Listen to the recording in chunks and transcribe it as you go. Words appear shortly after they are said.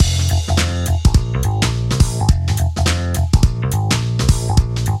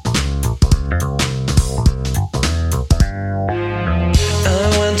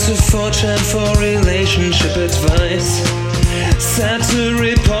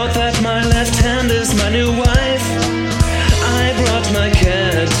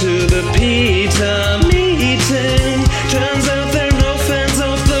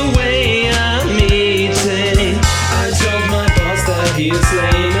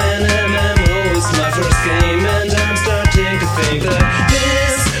and MMO was my first game, and I'm starting to think that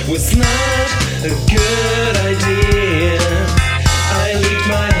this was not a good idea. I leaked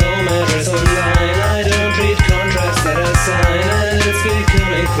my home address online, I don't read contracts that I sign, and it's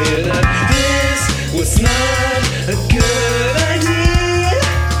becoming clear that this was not a good idea.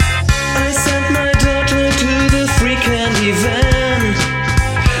 I sent my daughter to the free candy van.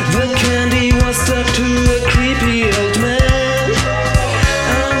 The candy was stuck to a creepy old man.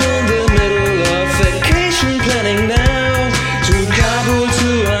 I'm in the middle of vacation planning now, to Kabul, to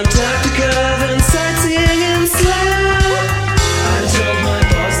Antarctica, then sightseeing in Slough. I told my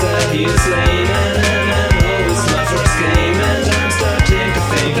boss that he is lame, and MMO was my first game, and I'm starting to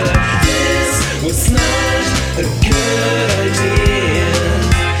think that this was not a good idea.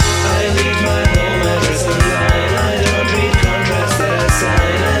 I leaked my home address online, I don't read contracts that I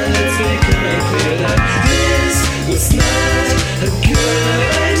sign, and it's becoming clear that this was not a good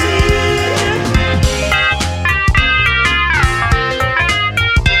idea.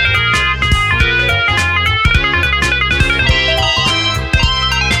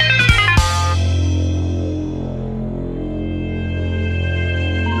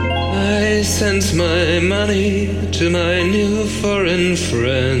 I sent my money to my new foreign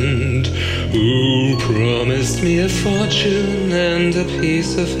friend, who promised me a fortune and a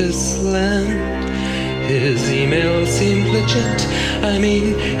piece of his land. His email seemed legit, I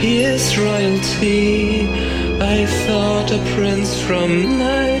mean, he is royalty. I thought a prince from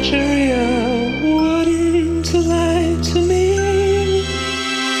Nigeria.